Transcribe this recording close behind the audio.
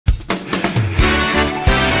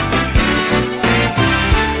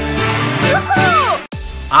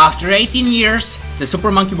After 18 years, the Super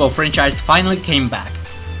Monkey Ball franchise finally came back,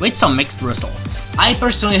 with some mixed results. I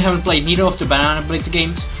personally haven't played neither of the Banana Blitz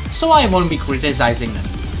games, so I won't be criticizing them,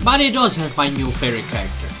 but it does have my new favorite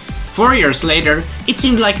character. 4 years later, it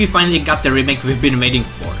seemed like we finally got the remake we've been waiting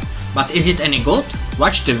for, but is it any good?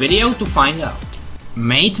 Watch the video to find out.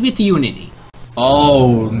 Made with Unity.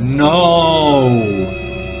 Oh no!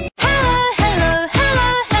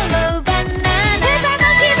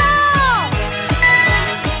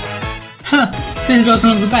 This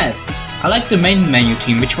doesn't look bad. I like the main menu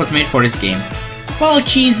theme which was made for this game. While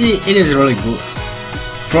cheesy, it is really good.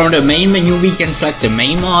 From the main menu we can select the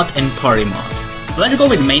main mod and party mod. Let's go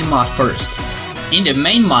with main mod first. In the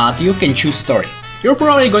main mod you can choose story. You're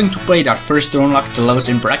probably going to play that first to unlock the levels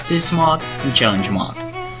in practice mod and challenge mod.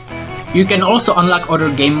 You can also unlock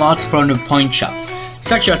other game mods from the point shop,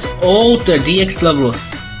 such as all the DX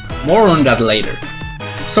levels. More on that later.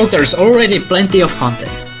 So there's already plenty of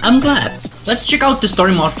content. I'm glad. Let's check out the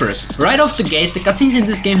story mode first. Right off the gate, the cutscenes in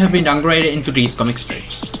this game have been downgraded into these comic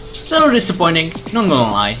strips. A little disappointing, not gonna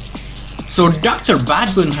lie. So Dr.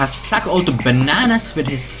 Badboon has sucked all the bananas with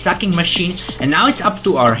his sucking machine, and now it's up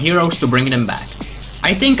to our heroes to bring them back.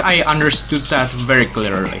 I think I understood that very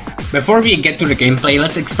clearly. Before we get to the gameplay,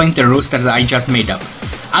 let's explain the rules that I just made up.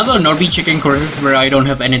 I will not be checking courses where I don't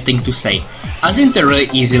have anything to say, as in the really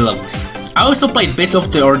easy levels. I also played bits of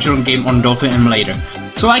the original game on Dolphin Emulator,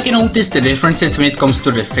 so I can notice the differences when it comes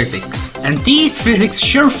to the physics. And these physics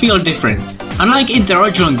sure feel different. Unlike in the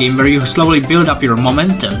original game where you slowly build up your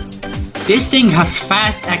momentum, this thing has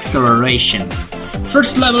fast acceleration.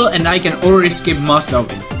 First level and I can already skip most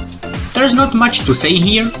of it. There's not much to say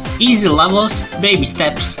here, easy levels, baby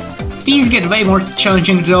steps. These get way more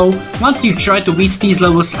challenging though once you try to beat these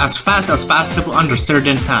levels as fast as possible under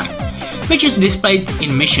certain time, which is displayed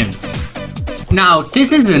in missions. Now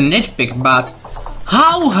this is a nitpick, but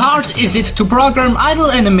how hard is it to program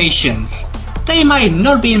idle animations? They might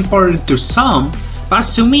not be important to some, but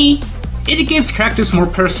to me, it gives characters more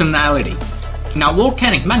personality. Now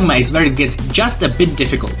Volcanic Magma is where it gets just a bit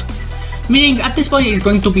difficult, meaning at this point it's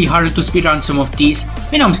going to be harder to speedrun some of these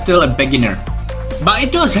when I'm still a beginner. But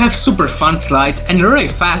it does have super fun slide and a really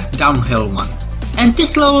fast downhill one. And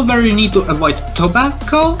this level where you need to avoid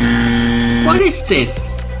tobacco? What is this?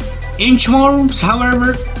 Inchworms,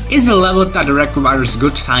 however, is a level that requires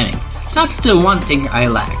good timing. That's the one thing I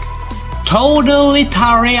lack.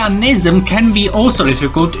 Totalitarianism can be also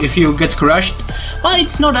difficult if you get crushed, but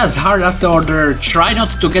it's not as hard as the other try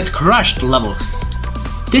not to get crushed levels.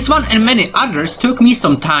 This one and many others took me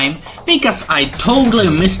some time because I totally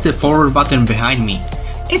missed the forward button behind me.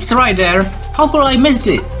 It's right there, how could I miss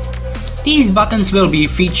it? These buttons will be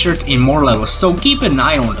featured in more levels, so keep an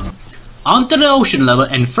eye on them. Onto the ocean level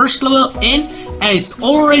and first level in, and it's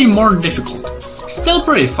already more difficult. Still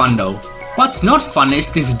pretty fun though. What's not fun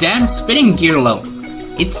is this damn spinning gear level.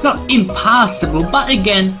 It's not impossible, but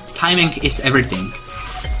again, timing is everything.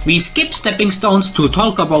 We skip stepping stones to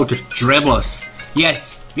talk about the dribblers.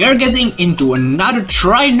 Yes, we are getting into another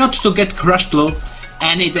try not to get crushed level,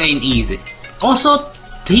 and it ain't easy. Also,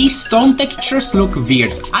 these stone textures look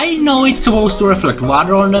weird. I know it's supposed to reflect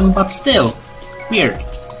water on them, but still, weird.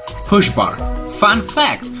 Push bar. Fun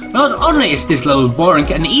fact, not only is this level boring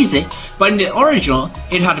and easy, but in the original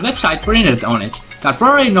it had a website printed on it that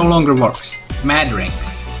probably no longer works. Mad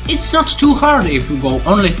Rings. It's not too hard if you go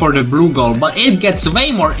only for the blue goal, but it gets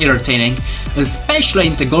way more irritating, especially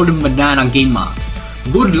in the Golden Banana game mod.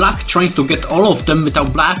 Good luck trying to get all of them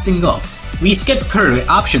without blasting off. We skip curvy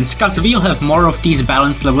options cause we'll have more of these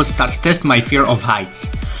balance levels that test my fear of heights.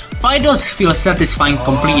 But it does feel satisfying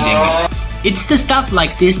completing it. It's the stuff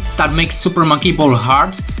like this that makes Super Monkey Ball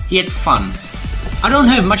hard, yet fun. I don't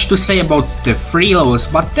have much to say about the free levels,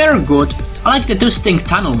 but they're good. I like the twisting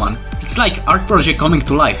tunnel one. It's like art project coming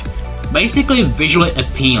to life. Basically visually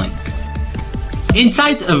appealing.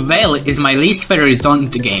 Inside a Whale is my least favorite zone in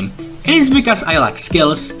the game. It is because I lack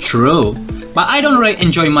skills, true, but I don't really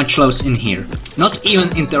enjoy much levels in here. Not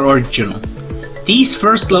even in the original. These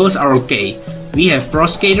first levels are okay. We have Pro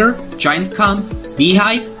Skater, Giant Comb,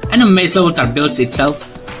 Beehive, and a maze level that builds itself.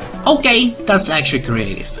 Okay, that's actually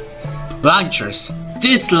creative. Launchers.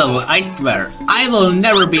 This level, I swear, I will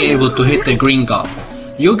never be able to hit the green goal.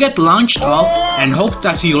 You get launched off and hope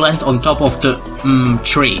that you land on top of the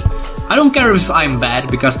tree. I don't care if I'm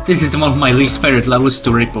bad because this is one of my least favorite levels to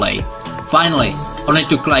replay. Finally, only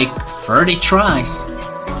took like 30 tries.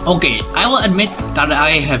 Okay, I will admit that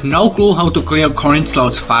I have no clue how to clear current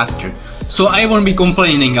slots faster, so I won't be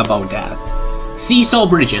complaining about that. Seesaw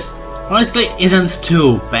bridges honestly isn't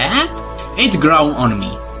too bad. It grew on me.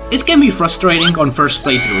 It can be frustrating on first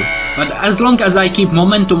playthrough, but as long as I keep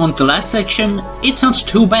momentum on the last section, it's not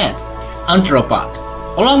too bad. Anthropod.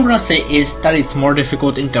 All I'm gonna say is that it's more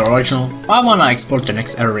difficult in the original, but I wanna explore the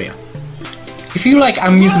next area. If you like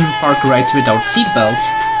amusement park rides without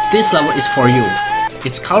seatbelts, this level is for you.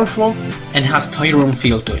 It's colorful and has toy room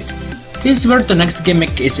feel to it. This is where the next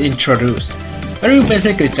gimmick is introduced, where you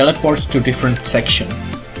basically teleport to different sections.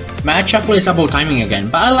 Mad Shuffle is about timing again,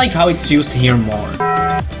 but I like how it's used here more.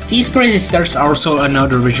 These crazy stairs are also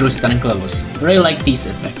another visually stunning levels, really like these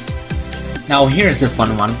effects. Now here's the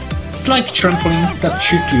fun one. It's like trampolines that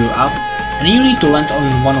shoot you up, and you need to land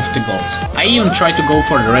on one of the goals. I even tried to go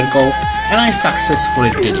for the red goal, and I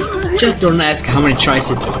successfully did it. Just don't ask how many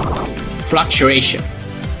tries it took. Fluctuation.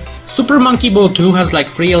 Super Monkey Ball 2 has like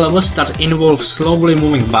 3 levels that involve slowly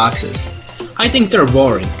moving boxes. I think they're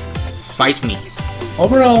boring. Fight me.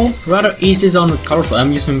 Overall, rather easy zone with colorful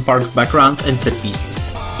amusement park background and set pieces.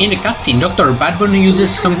 In the cutscene, Dr. Bad Bunny uses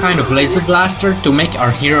some kind of laser blaster to make our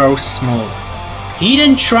heroes smaller. He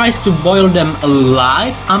then tries to boil them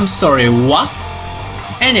alive? I'm sorry, what?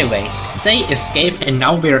 Anyways, they escape and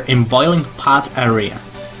now we're in Boiling Pot area.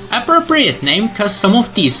 Appropriate name cause some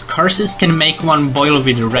of these curses can make one boil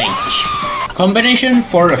with rage. Combination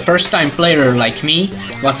for a first time player like me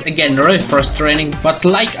was again really frustrating, but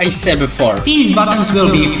like I said before, these buttons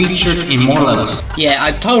will be featured in more levels. Yeah,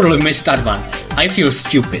 I totally missed that one. I feel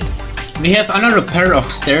stupid. We have another pair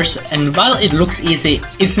of stairs, and while it looks easy,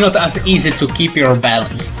 it's not as easy to keep your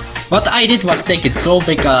balance. What I did was take it slow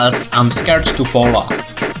because I'm scared to fall off.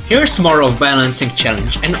 Here's more of balancing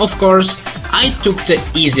challenge, and of course, I took the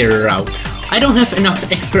easier route. I don't have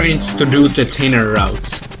enough experience to do the thinner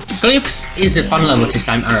routes. Cliffs is a fun level this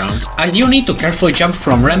time around, as you need to carefully jump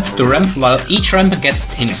from ramp to ramp while each ramp gets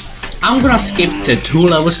thinner. I'm gonna skip the 2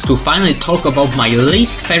 levels to finally talk about my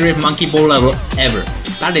least favorite Monkey Ball level ever.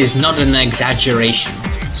 That is not an exaggeration.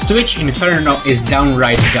 Switch Inferno is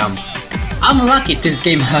downright dumb. I'm lucky this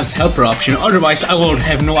game has helper option, otherwise I would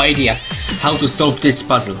have no idea how to solve this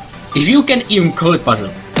puzzle. If you can even call it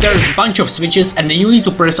puzzle. There's a bunch of switches and you need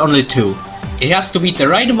to press only 2. It has to be the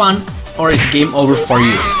right one or it's game over for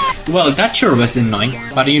you. Well, that sure was annoying,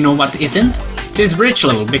 but you know what isn't? This bridge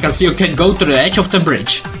level, because you can go to the edge of the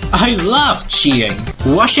bridge. I love cheating!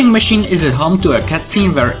 Washing Machine is at home to a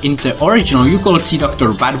cutscene where in the original you could see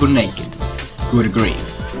Dr. Bad Bunny naked. Good grief.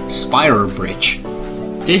 Spiral Bridge.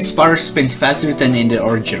 This spiral spins faster than in the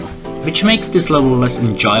original, which makes this level less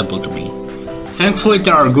enjoyable to me. Thankfully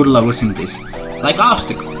there are good levels in this, like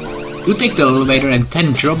Obstacle. You take the elevator and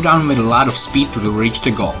then drop down with a lot of speed to reach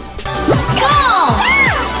the goal.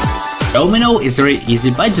 Domino is very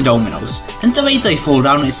easy, but it's dominoes, and the way they fall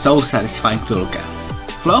down is so satisfying to look at.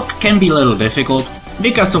 Flock can be a little difficult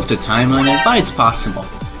because of the time limit, but it's possible.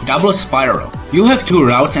 Double Spiral. You have 2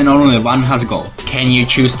 routes and only one has goal. Can you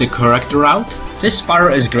choose the correct route? This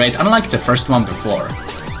spiral is great, unlike the first one before.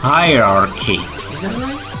 Hierarchy. Is that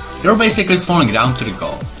right? You're basically falling down to the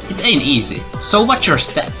goal. It ain't easy, so watch your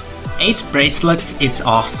step. 8 bracelets is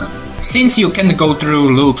awesome. Since you can go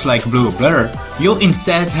through loops like Blue Blur, you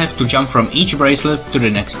instead have to jump from each bracelet to the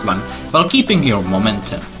next one, while keeping your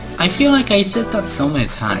momentum. I feel like I said that so many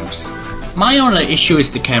times. My only issue is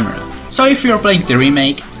the camera, so if you're playing the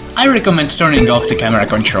remake, I recommend turning off the camera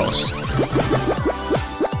controls.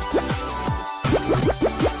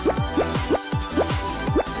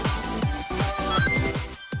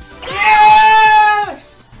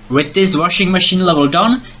 Yes! With this washing machine level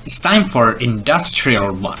done, it's time for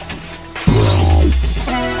Industrial one.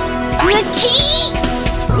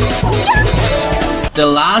 The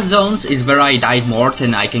last zones is where I died more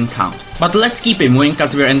than I can count. But let's keep it moving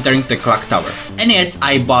cause we're entering the clock tower. And yes,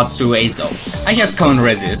 I bought Suezo. I just can't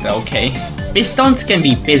resist, okay? Pistons can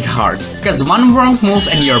be piss hard, cause one wrong move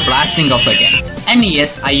and you're blasting off again. And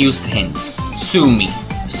yes, I used hints. Sue me.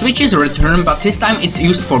 Switch is return, but this time it's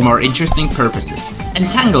used for more interesting purposes.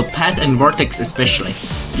 Entangle, Path and Vortex especially.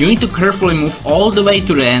 You need to carefully move all the way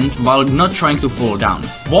to the end while not trying to fall down.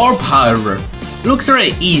 Warp, however, looks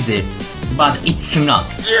really easy, but it's not.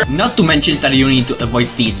 Not to mention that you need to avoid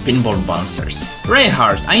these pinball bouncers. Really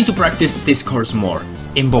hard, I need to practice this course more,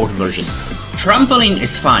 in both versions. Trampoline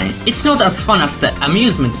is fine, it's not as fun as the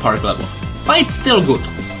amusement park level, but it's still good.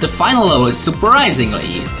 The final level is surprisingly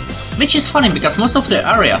easy, which is funny because most of the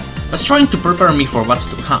area was trying to prepare me for what's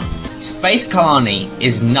to come. Space Colony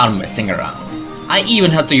is not messing around. I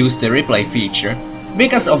even had to use the replay feature,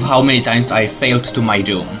 because of how many times I failed to my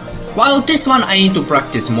doom. While this one I need to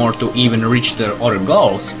practice more to even reach the other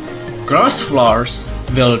goals, cross floors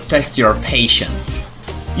will test your patience.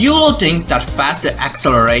 You will think that faster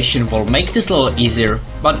acceleration will make this level easier,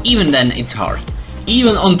 but even then it's hard.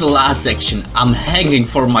 Even on the last section, I'm hanging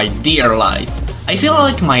for my dear life. I feel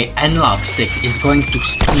like my analog stick is going to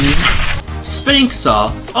snap. Spinning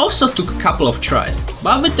saw also took a couple of tries,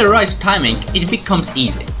 but with the right timing it becomes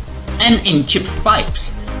easy. And in chipped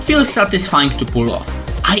pipes, feels satisfying to pull off.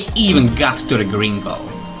 I even got to the green ball.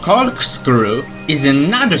 Corkscrew is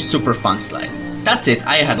another super fun slide. That's it,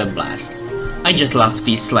 I had a blast. I just love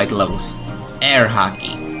these slide levels. Air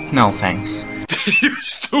hockey. No thanks. You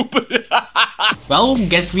stupid. Well,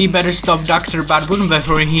 guess we better stop Dr. Badboon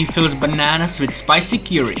before he fills bananas with spicy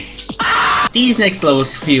curry. These next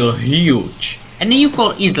levels feel huge, and you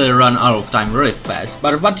can easily run out of time really fast,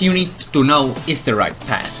 but what you need to know is the right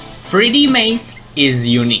path. 3D maze is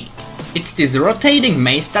unique. It's this rotating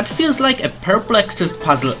maze that feels like a perplexus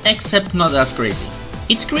puzzle except not as crazy.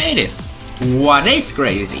 It's creative. What is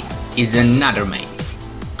crazy is another maze.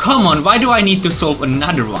 Come on, why do I need to solve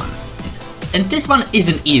another one? And this one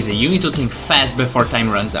isn't easy, you need to think fast before time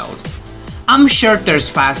runs out. I'm sure there's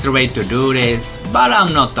faster way to do this, but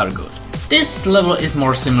I'm not that good. This level is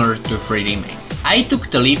more similar to 3D maze. I took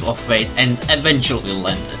the leap of faith and eventually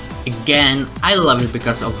landed. Again, I love it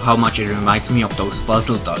because of how much it reminds me of those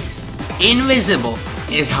puzzle toys. Invisible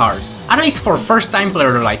is hard, at least for first time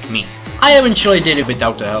player like me. I eventually did it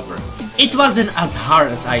without a helper. It wasn't as hard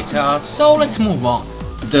as I thought, so let's move on.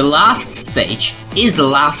 The last stage is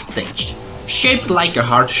last stage. Shaped like a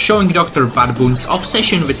heart, showing Dr. Badboon's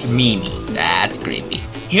obsession with Mimi. That's creepy.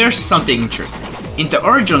 Here's something interesting. In the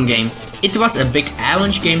original game, it was a big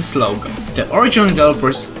Avalanche Games logo, the original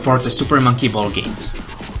developers for the Super Monkey Ball games.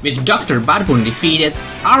 With Dr. Badboon defeated,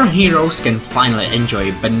 our heroes can finally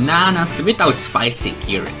enjoy bananas without spicy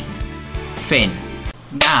curry. Finn.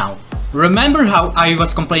 Now, remember how I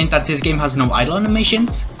was complaining that this game has no idle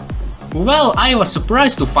animations? Well, I was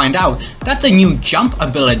surprised to find out that the new jump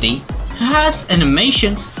ability has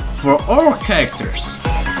animations for all characters.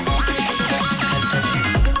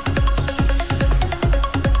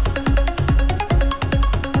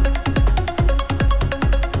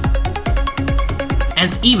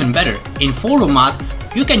 And even better, in photo mod,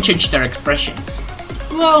 you can change their expressions.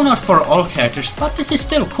 Well, not for all characters, but this is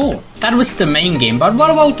still cool. That was the main game, but what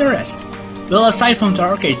about the rest? Well, aside from the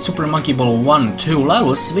arcade Super Monkey Ball 1 and 2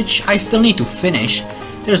 levels, which I still need to finish,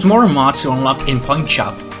 there's more mods to unlock in Point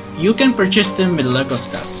Shop. You can purchase them with LEGO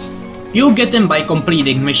stats. You get them by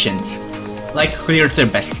completing missions, like clear the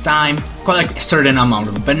best time, collect a certain amount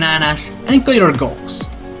of bananas, and clear goals.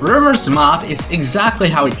 Reverse mod is exactly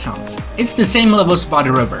how it sounds. It's the same levels but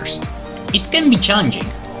reversed. It can be challenging.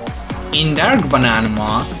 In Dark Banana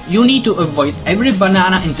mod, you need to avoid every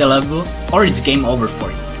banana in the level or it's game over for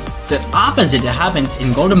you. The opposite happens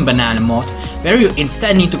in Golden Banana mode, where you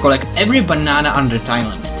instead need to collect every banana under time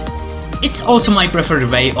limit. It's also my preferred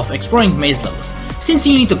way of exploring maze levels, since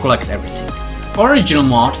you need to collect everything. Original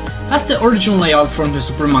mod has the original layout from the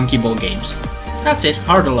Super Monkey Ball games. That's it,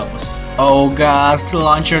 harder levels. Oh god, the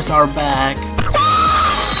launchers are back.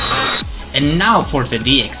 And now for the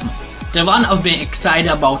DX mode, the one I've been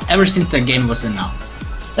excited about ever since the game was announced.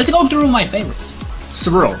 Let's go through my favorites.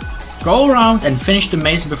 Swirl. Go around and finish the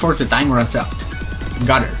maze before the time runs out.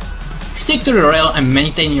 Gutter. Stick to the rail and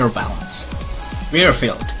maintain your balance.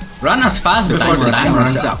 Weirfield. Run as fast before the time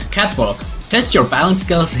runs out. Catwalk. Test your balance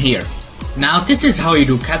skills here. Now this is how you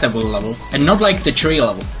do catapult level, and not like the tree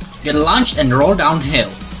level. Get launched and roll downhill.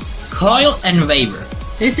 Coil and Waver.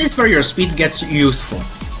 This is where your speed gets useful.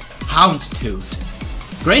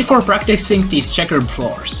 Houndstooth. Great for practicing these checkered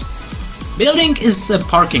floors. Building is a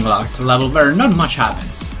parking lot level where not much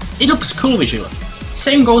happens. It looks cool visually.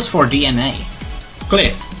 Same goes for DNA.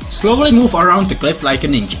 Cliff. Slowly move around the cliff like a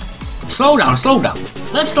ninja. Slow down, slow down.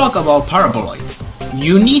 Let's talk about Paraboloid.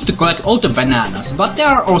 You need to collect all the bananas, but there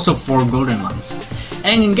are also 4 golden ones.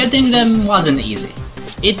 And getting them wasn't easy.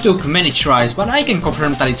 It took many tries, but I can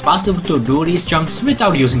confirm that it's possible to do these jumps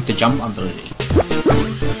without using the jump ability.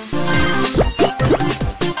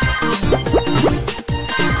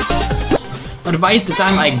 But by the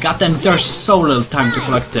time I got them, there's so little time to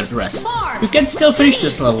collect the rest. You can still finish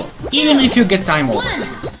this level, even if you get time over.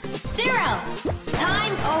 0.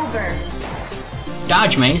 Time over.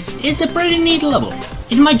 Dodge Maze is a pretty neat level.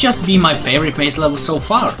 It might just be my favorite maze level so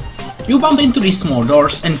far. You bump into these small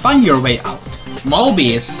doors and find your way out.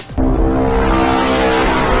 Mobius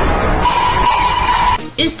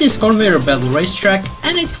is this conveyor belt racetrack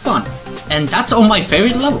and it's fun. And that's all my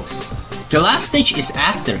favorite levels. The last stage is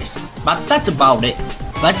Asterisk, but that's about it.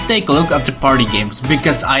 Let's take a look at the party games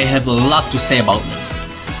because I have a lot to say about them.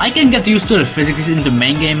 I can get used to the physics in the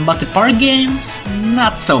main game, but the party games,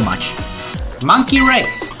 not so much. Monkey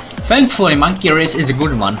Race. Thankfully Monkey Race is a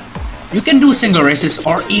good one. You can do single races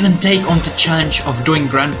or even take on the challenge of doing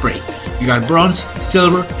Grand Prix. You got bronze,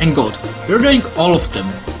 silver and gold. You're doing all of them.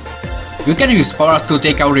 You can use power-ups to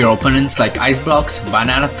take out your opponents like Ice Blocks,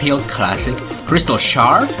 Banana Peel Classic, Crystal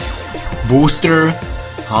Shards, Booster,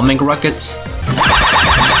 Homing Rockets,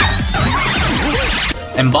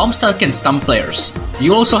 and bombs that can stun players.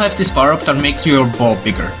 You also have this power-up that makes your ball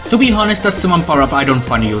bigger. To be honest, that's the one power-up I don't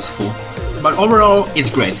find useful. But overall, it's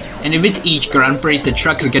great, and with each Grand Prix the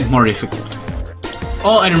tracks get more difficult.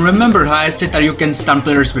 Oh, and remember how I said that you can stun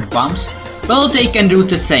players with bombs? Well, they can do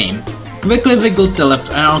the same. Quickly wiggle to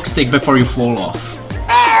left analog stick before you fall off.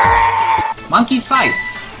 Monkey Fight!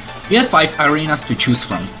 You have 5 arenas to choose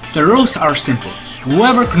from. The rules are simple.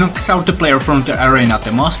 Whoever knocks out the player from the arena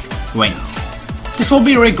the most, wins. This will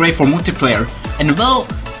be really great for multiplayer, and well,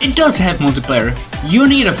 it does have multiplayer. You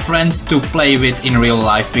need a friend to play with in real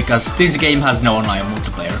life because this game has no online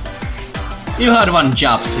multiplayer. You had one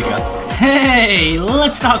job, Sega. Hey,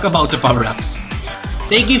 let's talk about the power-ups.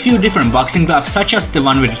 They give you different boxing gloves such as the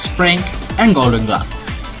one with spring and golden glove.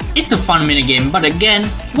 It's a fun minigame, but again,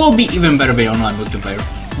 will be even better with online multiplayer.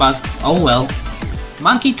 But oh well.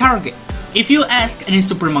 Monkey Target. If you ask any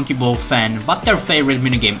Super Monkey Ball fan what their favorite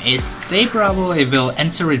minigame is, they probably will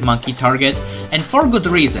answer with Monkey Target, and for good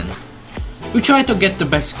reason. You try to get the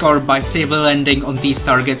best score by safely landing on these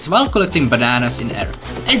targets while collecting bananas in air.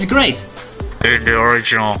 It's great! In the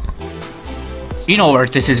original. You know where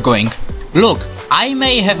this is going. Look, I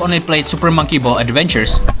may have only played Super Monkey Ball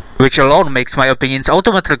Adventures, Which alone makes my opinions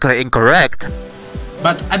automatically incorrect.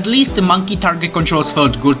 but at least the Monkey Target controls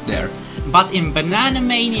felt good there. But in Banana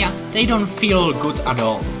Mania, they don't feel good at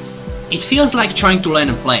all. It feels like trying to land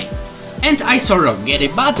a plane. And I sort of get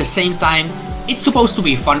it, but at the same time, it's supposed to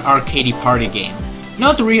be a fun arcadey party game,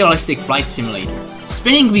 not a realistic flight simulator.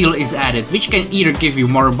 Spinning wheel is added, which can either give you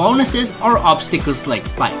more bonuses or obstacles like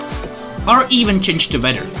spikes, or even change the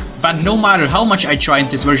weather. But no matter how much I try in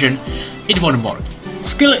this version, it won't work.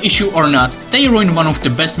 Skill issue or not, they ruined one of the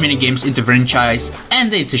best minigames in the franchise,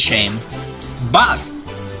 and it's a shame. But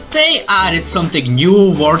they added something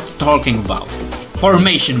new worth talking about.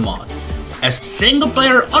 Formation Mod. A single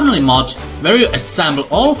player only mod where you assemble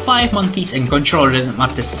all 5 monkeys and control them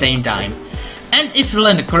at the same time. And if you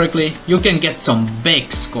land it correctly, you can get some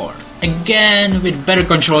big score. Again, with better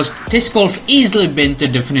controls, this could have easily been the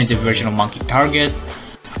definitive version of Monkey Target,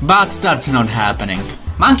 but that's not happening.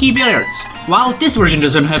 Monkey Billiards. While this version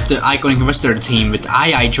doesn't have the iconic Western theme with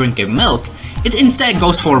I drinking milk, it instead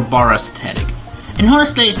goes for bar aesthetic. And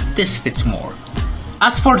honestly, this fits more.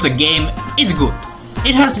 As for the game, it's good.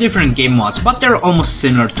 It has different game modes, but they're almost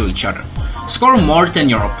similar to each other. Score more than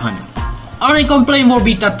your opponent. Only complaint will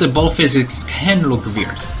be that the ball physics can look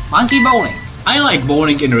weird. Monkey Bowling. I like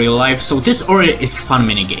bowling in real life, so this already is a fun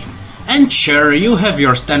minigame. And sure, you have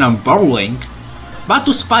your stand-up bowling, but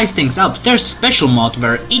to spice things up, there's a special mode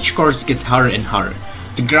where each course gets harder and harder.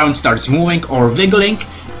 The ground starts moving or wiggling,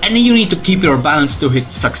 and you need to keep your balance to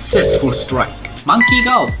hit successful strike. Monkey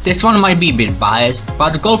Golf. This one might be a bit biased,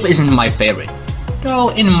 but golf isn't my favorite. Though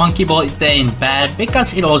in Monkey Ball it ain't bad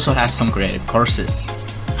because it also has some creative courses.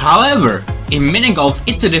 However, in mini golf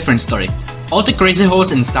it's a different story. All the crazy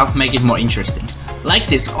holes and stuff make it more interesting. Like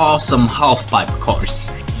this awesome half-pipe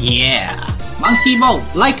course. Yeah! Monkey Ball.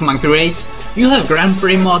 Like Monkey Race, you have Grand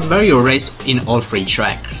Prix mode where you race in all 3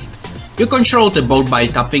 tracks. You control the ball by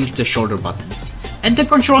tapping the shoulder buttons. And the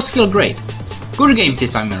controls feel great. Good game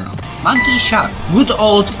this time around. Monkey Shot. Good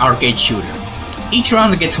old arcade shooter. Each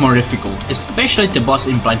round gets more difficult, especially the boss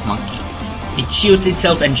in Blind Monkey. It shoots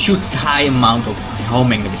itself and shoots a high amount of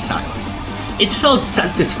homing missiles. It felt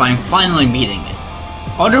satisfying finally beating it.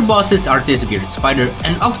 Other bosses are this weird spider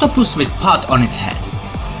and octopus with pot on its head.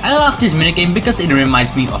 I love this minigame because it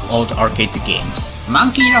reminds me of old arcade games.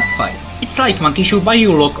 Monkey Rock Fight. It's like Monkey Shoot but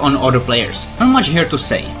you look on other players. Not much here to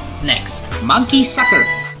say. Next, Monkey Soccer.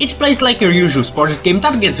 It plays like your usual sports game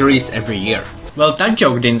that gets released every year. Well, that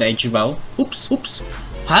joke didn't age well. Oops.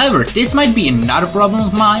 However, this might be another problem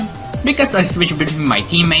of mine, because I switch between my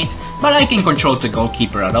teammates, but I can control the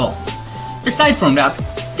goalkeeper at all. Aside from that,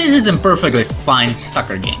 this is a perfectly fine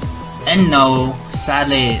soccer game. And no,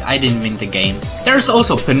 sadly, I didn't win the game. There's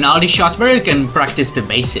also penalty shot where you can practice the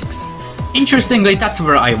basics. Interestingly, that's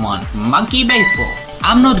where I won. Monkey Baseball.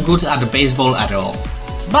 I'm not good at baseball at all,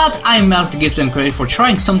 but I must give them credit for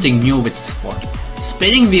trying something new with the sport.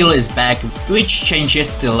 Spinning wheel is back, which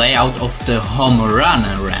changes the layout of the home run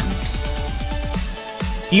ramps.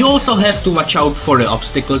 You also have to watch out for the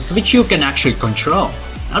obstacles, which you can actually control.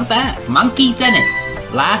 Not bad. Monkey Tennis.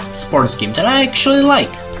 Last sports game that I actually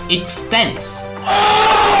like. It's tennis.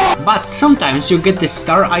 But sometimes you get this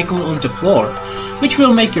star icon on the floor, which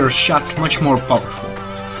will make your shots much more powerful.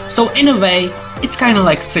 So in a way, it's kinda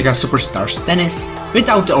like Sega Superstars Tennis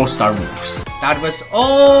without the all-star moves. That was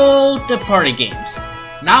all the party games.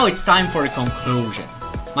 Now it's time for a conclusion.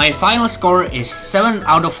 My final score is 7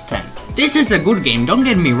 out of 10. This is a good game, don't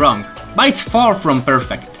get me wrong, but it's far from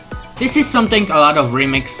perfect. This is something a lot of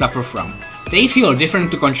remakes suffer from. They feel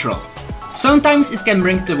different to control. Sometimes it can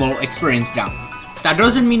bring the whole experience down. That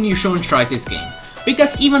doesn't mean you shouldn't try this game,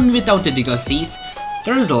 because even without the DLCs,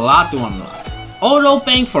 there is a lot to unlock. Although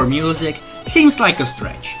paying for music seems like a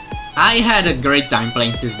stretch. I had a great time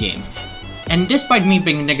playing this game, and despite me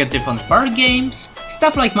being negative on party games,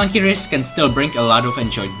 stuff like Monkey Race can still bring a lot of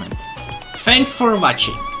enjoyment. Thanks for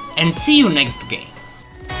watching, and see you next game.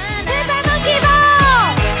 Super Monkey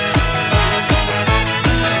Ball!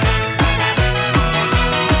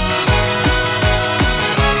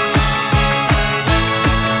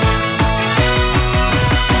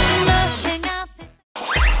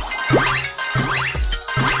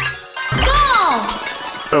 Go!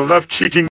 I love cheating.